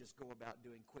before I just go about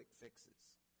doing quick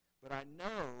fixes. But I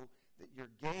know that your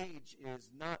gauge is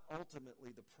not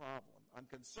ultimately the problem. I'm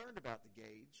concerned about the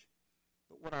gauge,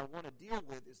 but what I want to deal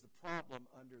with is the problem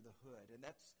under the hood. And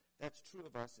that's true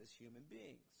of us as human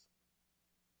beings.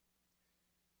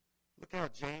 Look how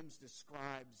James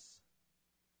describes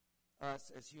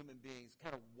us as human beings,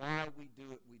 kind of why we do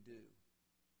what we do.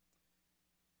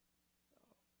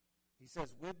 He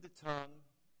says, with the tongue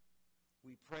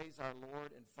we praise our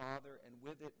Lord and Father, and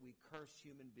with it we curse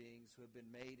human beings who have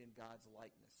been made in God's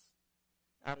likeness.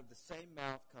 Out of the same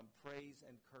mouth come praise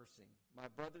and cursing. My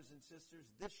brothers and sisters,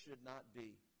 this should not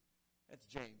be. That's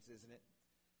James, isn't it?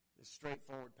 The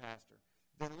straightforward pastor.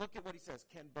 Then look at what he says.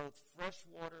 Can both fresh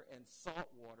water and salt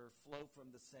water flow from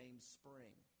the same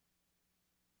spring?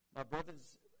 My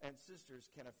brothers and sisters,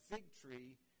 can a fig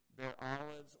tree bear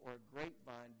olives or a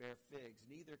grapevine bear figs?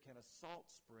 Neither can a salt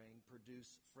spring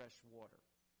produce fresh water.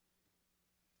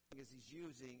 As he's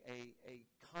using a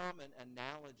common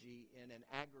analogy in an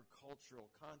agricultural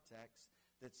context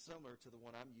that's similar to the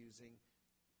one I'm using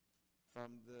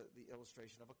from the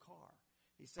illustration of a car.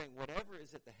 He's saying whatever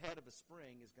is at the head of a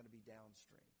spring is going to be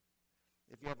downstream.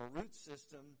 If you have a root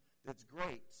system that's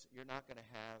great, you're not going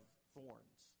to have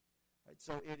thorns. Right?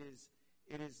 So it is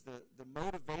the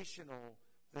motivational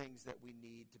things that we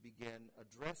need to begin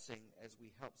addressing as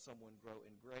we help someone grow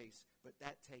in grace, but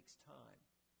that takes time.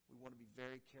 We want to be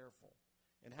very careful.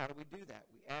 And how do we do that?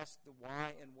 We ask the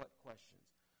why and what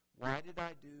questions. Why did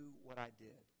I do what I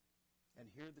did?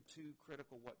 And here are the two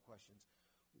critical what questions.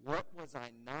 What was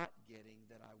I not getting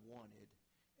that I wanted,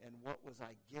 and what was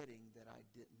I getting that I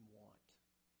didn't want?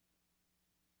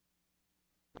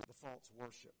 The false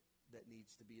worship that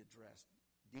needs to be addressed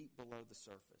deep below the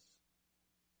surface.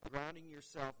 Grounding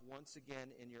yourself once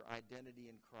again in your identity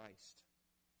in Christ.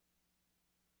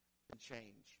 And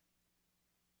change.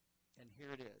 And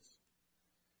here it is.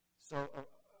 So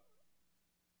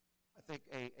I think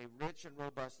a rich and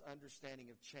robust understanding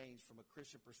of change from a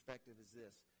Christian perspective is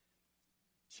this.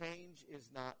 Change is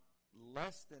not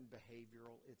less than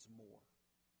behavioral, it's more.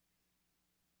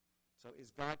 So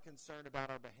is God concerned about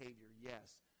our behavior?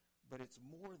 Yes. But it's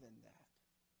more than that.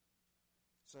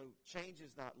 So change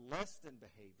is not less than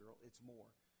behavioral, it's more.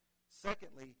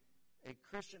 Secondly, a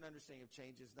Christian understanding of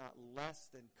change is not less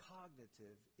than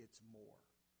cognitive, it's more.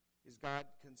 Is God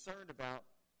concerned about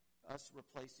us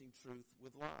replacing truth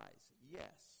with lies?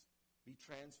 Yes. Be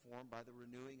transformed by the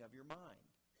renewing of your mind.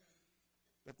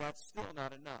 But that's still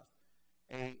not enough.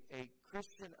 A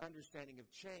Christian understanding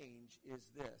of change is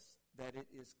this, that it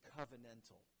is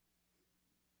covenantal.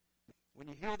 When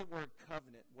you hear the word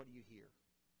covenant, what do you hear?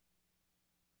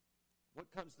 What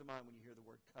comes to mind when you hear the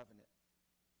word covenant?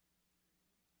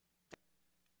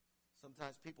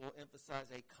 Sometimes people will emphasize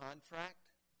a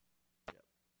contract. Yep.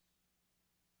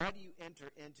 How do you enter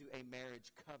into a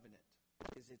marriage covenant?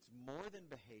 It's more than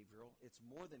behavioral, it's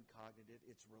more than cognitive,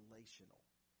 it's relational.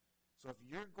 So if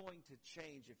you're going to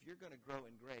change, if you're going to grow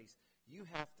in grace, you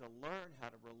have to learn how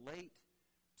to relate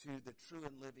to the true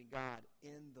and living God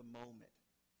in the moment.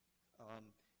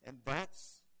 And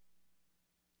that's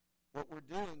what we're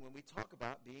doing when we talk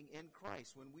about being in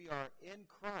Christ. When we are in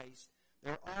Christ,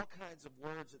 there are all kinds of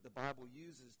words that the Bible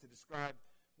uses to describe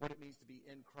what it means to be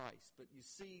in Christ. But you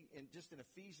see, in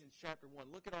Ephesians chapter 1,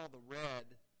 look at all the red.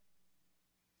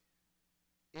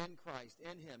 In Christ,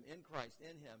 in Him, in Christ,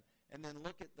 in Him. And then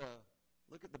look at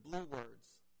the blue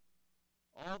words.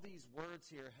 All these words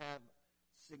here have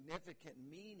significant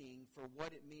meaning for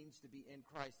what it means to be in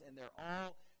Christ. And they're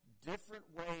all different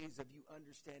ways of you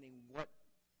understanding what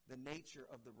the nature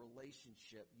of the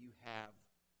relationship you have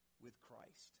with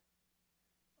Christ.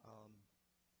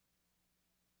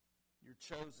 You're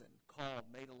chosen, called,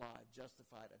 made alive,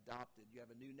 justified, adopted. You have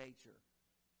a new nature.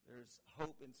 There's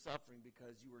hope in suffering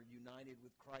because you are united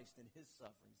with Christ in His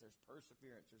sufferings. There's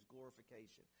perseverance. There's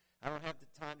glorification. I don't have the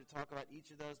time to talk about each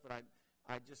of those, but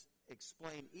I just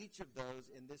explain each of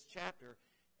those in this chapter,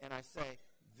 and I say,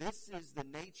 this is the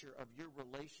nature of your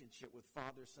relationship with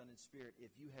Father, Son, and Spirit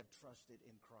if you have trusted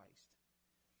in Christ.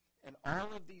 And all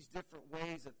of these different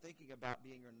ways of thinking about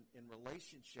being in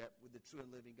relationship with the true and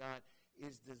living God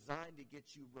is designed to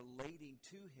get you relating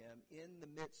to Him in the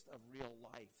midst of real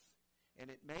life. And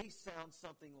it may sound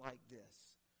something like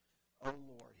this. Oh,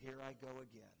 Lord, here I go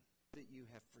again. That you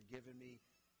have forgiven me,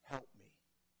 help me.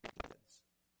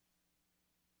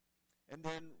 And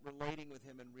then relating with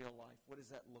Him in real life. What does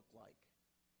that look like?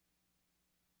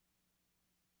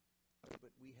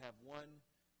 But we have one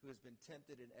who has been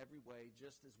tempted in every way,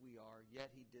 just as we are,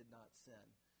 yet He did not sin.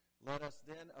 Let us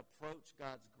then approach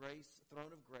God's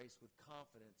throne of grace with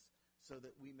confidence, so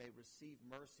that we may receive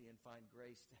mercy and find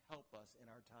grace to help us in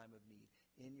our time of need.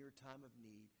 In your time of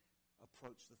need,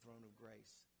 approach the throne of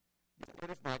grace.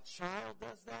 But if my child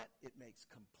does that, it makes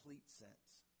complete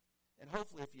sense. And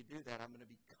hopefully if you do that, I'm going to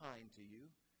be kind to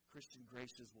you. Christian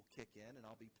graces will kick in, and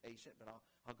I'll be patient, but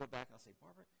I'll go back and I'll say,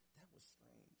 Barbara, that was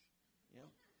strange. You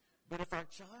know? But if our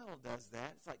child does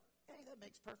that, it's like, hey, that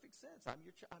makes perfect sense. I'm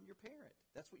your parent.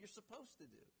 That's what you're supposed to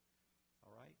do.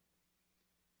 All right?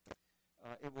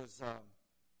 It was a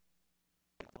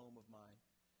home of mine.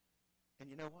 And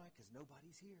you know why? Because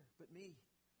nobody's here but me.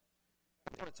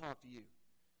 I want to talk to you.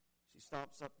 She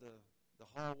stomps up the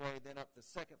hallway, then up the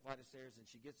second flight of stairs, and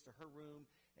she gets to her room,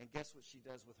 and guess what she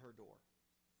does with her door?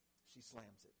 She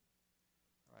slams it.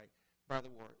 All right? By the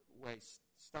way,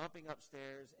 stomping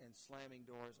upstairs and slamming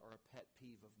doors are a pet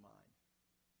peeve of mine.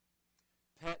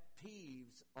 Pet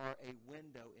peeves are a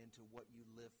window into what you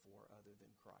live for other than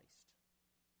Christ.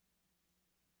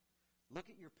 Look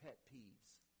at your pet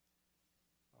peeves.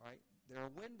 All right? They're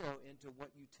a window into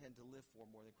what you tend to live for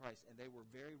more than Christ, and they were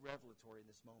very revelatory in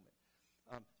this moment.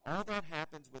 All that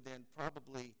happens within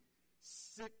probably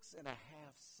 6.5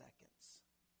 seconds.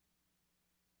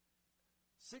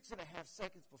 6.5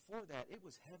 seconds before that, it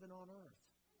was heaven on earth.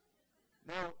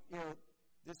 Now,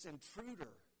 this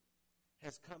intruder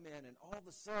has come in, and all of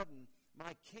a sudden,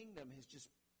 my kingdom has just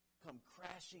come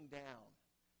crashing down.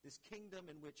 This kingdom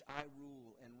in which I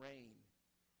rule and reign.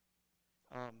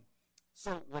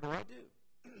 So what do?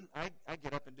 I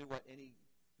get up and do what any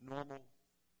normal,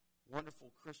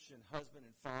 wonderful Christian husband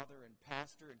and father and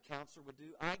pastor and counselor would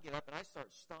do. I get up and I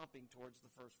start stomping towards the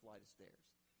first flight of stairs.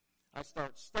 I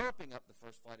start stomping up the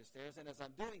first flight of stairs, and as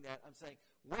I'm doing that, I'm saying,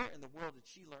 where in the world did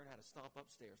she learn how to stomp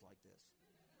upstairs like this?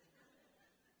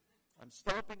 I'm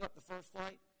stomping up the first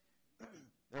flight.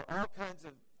 There are all kinds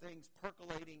of things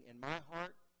percolating in my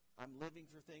heart. I'm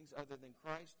living for things other than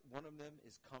Christ. One of them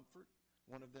is comfort.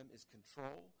 One of them is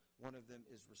control. One of them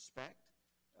is respect,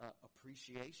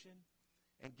 appreciation.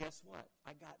 And guess what?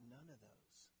 I got none of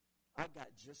those. I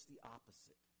got just the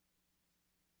opposite.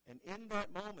 And in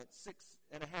that moment,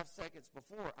 6.5 seconds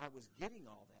before, I was getting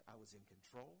all that. I was in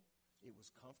control. It was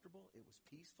comfortable. It was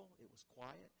peaceful. It was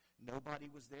quiet. Nobody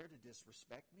was there to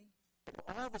disrespect me.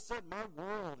 All of a sudden, my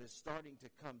world is starting to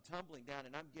come tumbling down,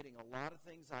 and I'm getting a lot of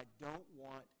things I don't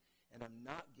want, and I'm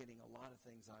not getting a lot of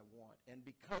things I want. And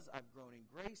because I've grown in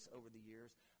grace over the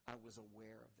years, I was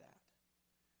aware of that.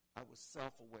 I was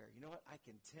self-aware. You know what? I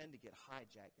can tend to get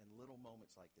hijacked in little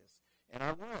moments like this. And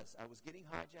I was getting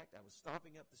hijacked. I was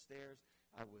stomping up the stairs.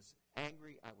 I was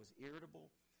angry. I was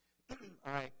irritable.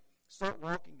 I start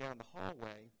walking down the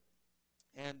hallway,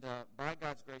 and by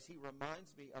God's grace, he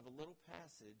reminds me of a little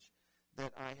passage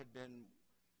that I had been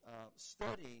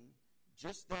studying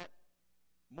just that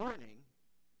morning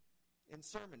in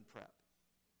sermon prep.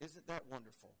 Isn't that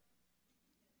wonderful?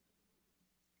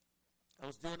 I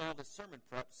was doing all this sermon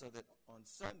prep so that on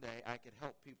Sunday I could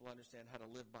help people understand how to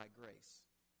live by grace,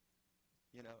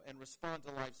 and respond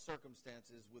to life's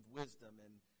circumstances with wisdom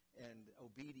and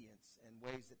obedience and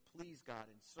ways that please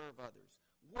God and serve others.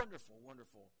 Wonderful,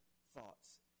 wonderful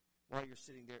thoughts while you're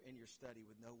sitting there in your study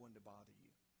with no one to bother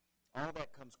you. All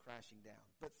that comes crashing down.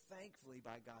 But thankfully,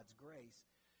 by God's grace,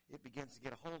 it begins to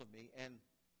get a hold of me. And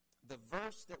the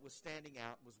verse that was standing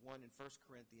out was one in 1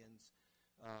 Corinthians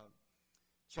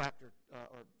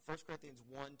 1 Corinthians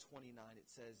 1:29. It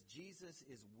says, Jesus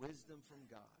is wisdom from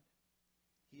God.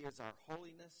 He is our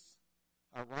holiness,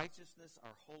 our righteousness,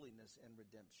 our holiness, and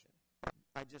redemption.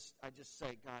 I just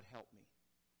say, God, help me.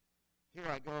 Here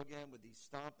I go again with these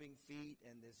stomping feet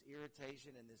and this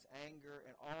irritation and this anger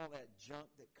and all that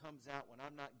junk that comes out when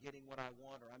I'm not getting what I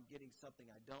want or I'm getting something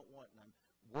I don't want and I'm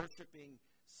worshiping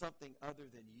something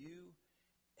other than you.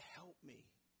 Help me.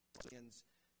 Philippians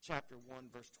chapter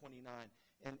 1, verse 29.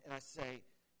 And I say,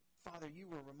 Father, you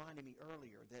were reminding me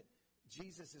earlier that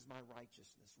Jesus is my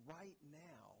righteousness. Right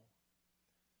now,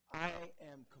 I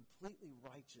am completely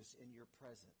righteous in your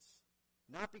presence.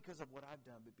 Not because of what I've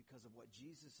done, but because of what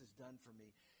Jesus has done for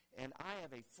me. And I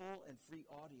have a full and free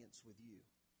audience with you.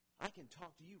 I can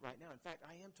talk to you right now. In fact,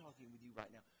 I am talking with you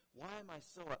right now. Why am I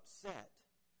so upset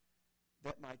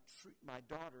that my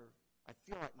daughter, I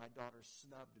feel like my daughter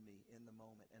snubbed me in the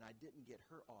moment, and I didn't get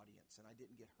her audience, and I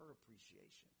didn't get her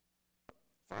appreciation?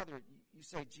 Father, you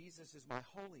say Jesus is my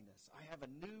holiness. I have a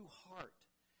new heart.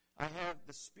 I have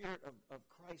the Spirit of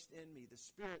Christ in me, the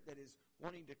Spirit that is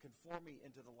wanting to conform me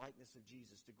into the likeness of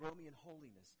Jesus, to grow me in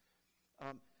holiness.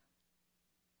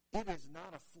 It is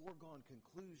not a foregone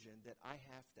conclusion that I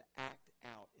have to act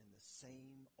out in the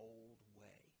same old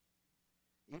way.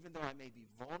 Even though I may be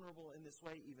vulnerable in this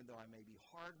way, even though I may be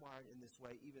hardwired in this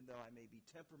way, even though I may be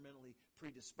temperamentally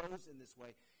predisposed in this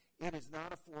way, it is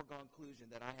not a foregone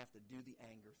conclusion that I have to do the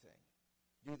anger thing,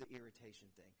 do the irritation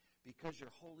thing. Because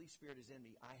your Holy Spirit is in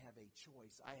me, I have a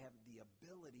choice. I have the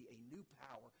ability, a new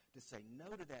power to say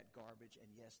no to that garbage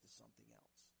and yes to something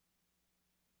else.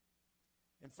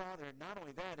 And Father, not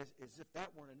only that, as if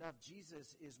that weren't enough,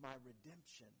 Jesus is my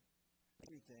redemption.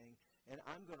 Everything. And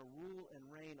I'm going to rule and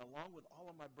reign along with all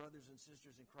of my brothers and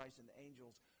sisters in Christ and the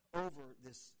angels over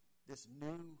this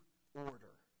new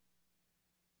order.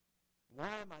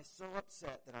 Why am I so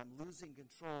upset that I'm losing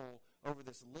control over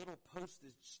this little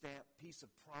postage stamp piece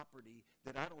of property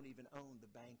that I don't even own,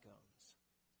 the bank owns?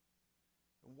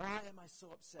 And why am I so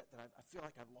upset that I feel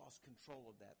like I've lost control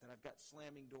of that I've got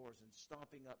slamming doors and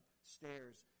stomping up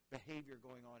stairs behavior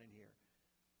going on in here?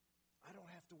 I don't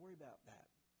have to worry about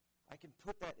that. I can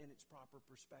put that in its proper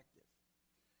perspective.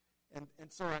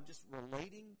 And so I'm just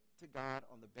relating to God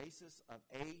on the basis of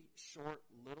a short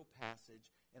little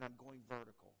passage, and I'm going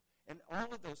vertical. And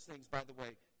all of those things, by the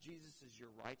way, Jesus is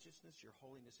your righteousness, your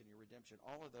holiness, and your redemption.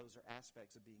 All of those are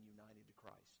aspects of being united to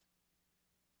Christ.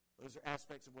 Those are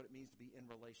aspects of what it means to be in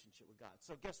relationship with God.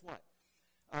 So guess what?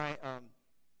 I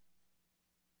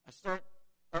start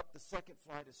up the second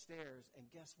flight of stairs,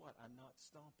 and guess what? I'm not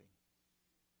stomping.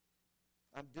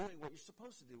 I'm doing what you're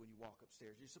supposed to do when you walk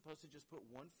upstairs. You're supposed to just put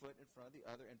one foot in front of the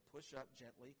other and push up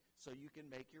gently so you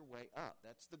can make your way up.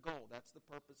 That's the goal. That's the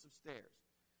purpose of stairs.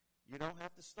 You don't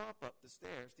have to stomp up the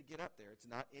stairs to get up there.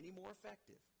 It's not any more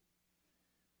effective.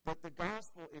 But the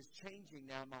gospel is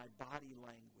changing now my body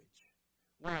language.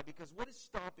 Why? Because what does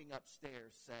stomping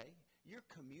upstairs say? You're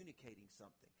communicating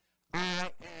something.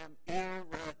 I am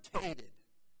irritated.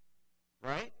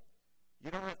 Right?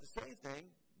 You don't have to say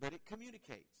anything, but it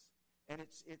communicates. And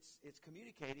it's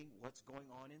communicating what's going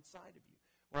on inside of you.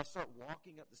 When I start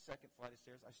walking up the second flight of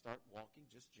stairs, I start walking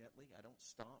just gently. I don't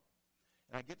stomp.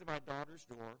 And I get to my daughter's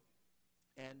door,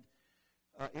 and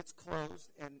it's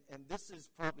closed. And this is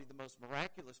probably the most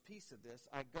miraculous piece of this.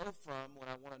 I go from, when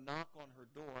I want to knock on her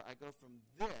door, I go from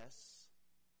this,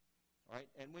 right?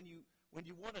 And when you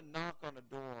want to knock on a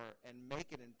door and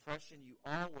make an impression, you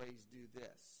always do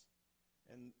this.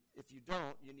 And if you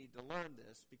don't, you need to learn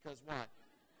this, because why?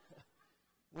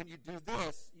 When you do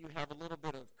this, you have a little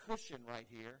bit of cushion right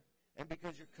here, and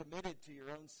because you're committed to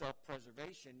your own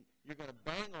self-preservation, you're going to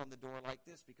bang on the door like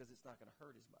this because it's not going to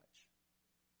hurt as much.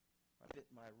 I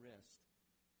hit my wrist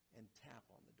and tap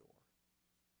on the door.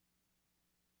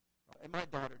 And my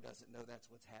daughter doesn't know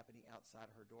that's what's happening outside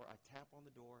of her door. I tap on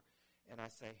the door, and I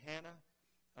say, Hannah,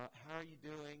 how are you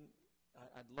doing?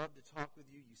 I'd love to talk with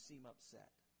you. You seem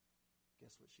upset.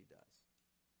 Guess what she does?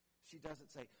 She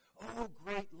doesn't say, oh,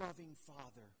 great loving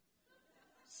Father,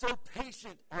 so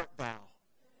patient art thou.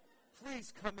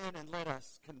 Please come in and let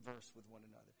us converse with one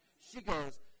another. She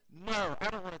goes, no, I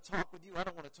don't want to talk with you. I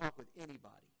don't want to talk with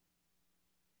anybody.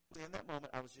 In that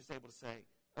moment, I was just able to say,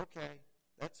 okay,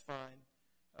 that's fine.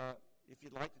 If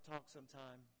you'd like to talk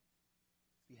sometime,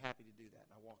 be happy to do that.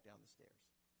 And I walk down the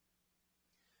stairs.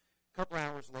 A couple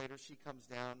hours later, she comes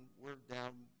down. We're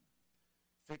down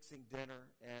fixing dinner,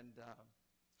 and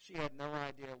she had no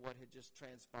idea what had just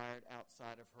transpired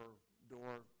outside of her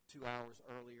door 2 hours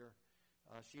earlier.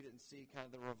 She didn't see kind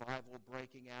of the revival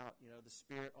breaking out, the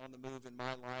Spirit on the move in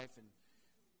my life, and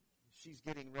she's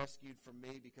getting rescued from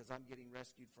me because I'm getting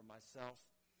rescued from myself.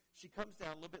 She comes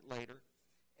down a little bit later,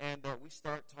 and we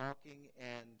start talking,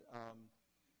 and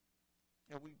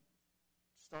we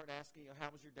start asking,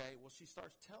 how was your day? Well, she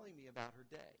starts telling me about her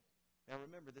day. Now,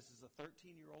 remember, this is a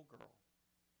 13-year-old girl.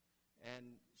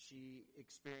 And she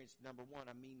experienced, number one,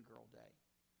 a mean girl day.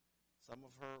 Some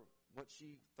of her, what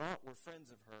she thought were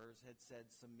friends of hers, had said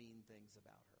some mean things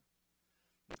about her.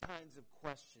 The kinds of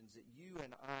questions that you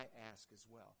and I ask as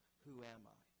well. Who am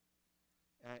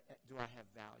I? Do I have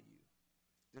value?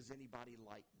 Does anybody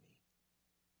like me?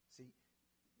 See,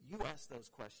 you ask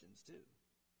those questions too.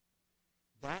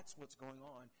 That's what's going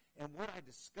on. And what I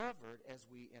discovered as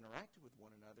we interacted with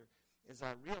one another is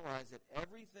I realized that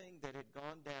everything that had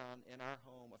gone down in our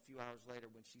home a few hours later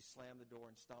when she slammed the door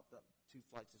and stomped up 2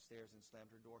 flights of stairs and slammed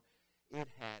her door, it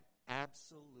had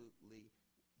absolutely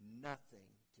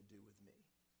nothing to do with me.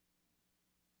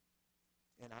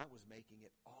 And I was making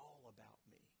it all about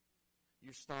me.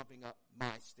 You're stomping up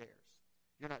my stairs.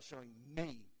 You're not showing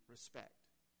me respect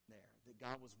there, that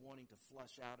God was wanting to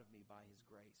flush out of me by his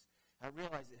grace. I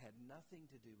realized it had nothing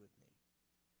to do with me.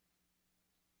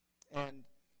 And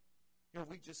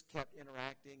we just kept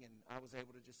interacting, and I was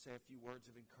able to just say a few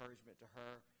words of encouragement to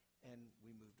her, and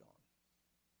we moved on.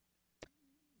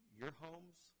 Your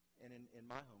homes and in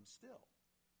my home still,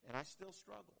 and I still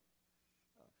struggle.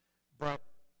 But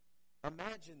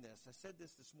imagine this. I said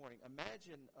this morning.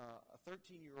 Imagine a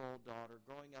 13-year-old daughter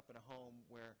growing up in a home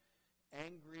where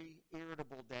angry,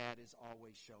 irritable dad is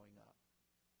always showing up.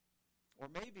 Or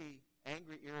maybe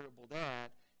angry, irritable dad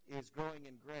is growing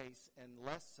in grace and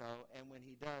less so, and when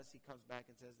he does, he comes back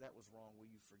and says, "That was wrong. Will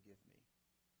you forgive me?"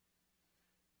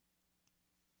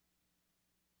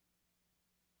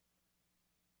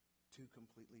 Two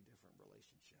completely different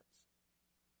relationships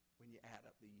when you add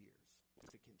up the years.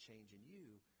 If it can change in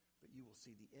you, but you will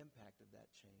see the impact of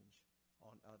that change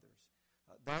on others.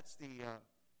 That's the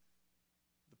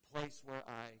place where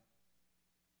I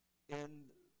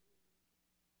end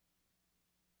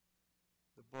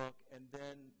the book, and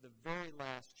then the very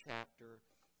last chapter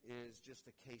is just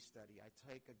a case study. I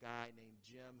take a guy named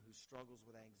Jim who struggles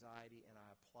with anxiety, and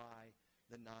I apply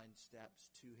the 9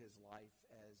 steps to his life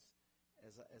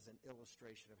as an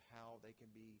illustration of how they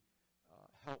can be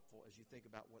helpful as you think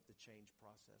about what the change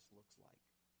process looks like.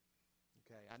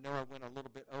 Okay, I know I went a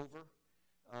little bit over,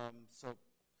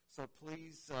 so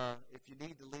please, if you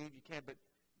need to leave, you can. But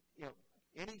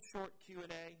any short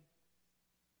Q&A,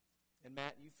 and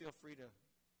Matt, you feel free to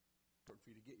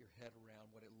get your head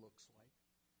around what it looks like.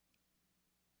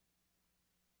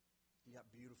 You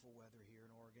got beautiful weather here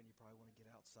in Oregon. You probably want to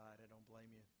get outside. I don't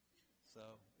blame you.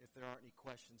 So if there aren't any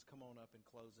questions, come on up and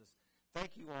close us.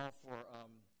 Thank you all for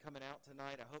coming out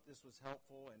tonight. I hope this was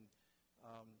helpful, and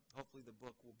hopefully the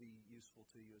book will be useful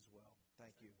to you as well.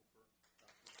 Thank you.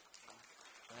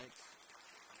 Thanks.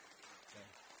 Okay.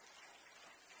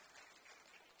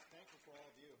 Thankful for all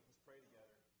of you.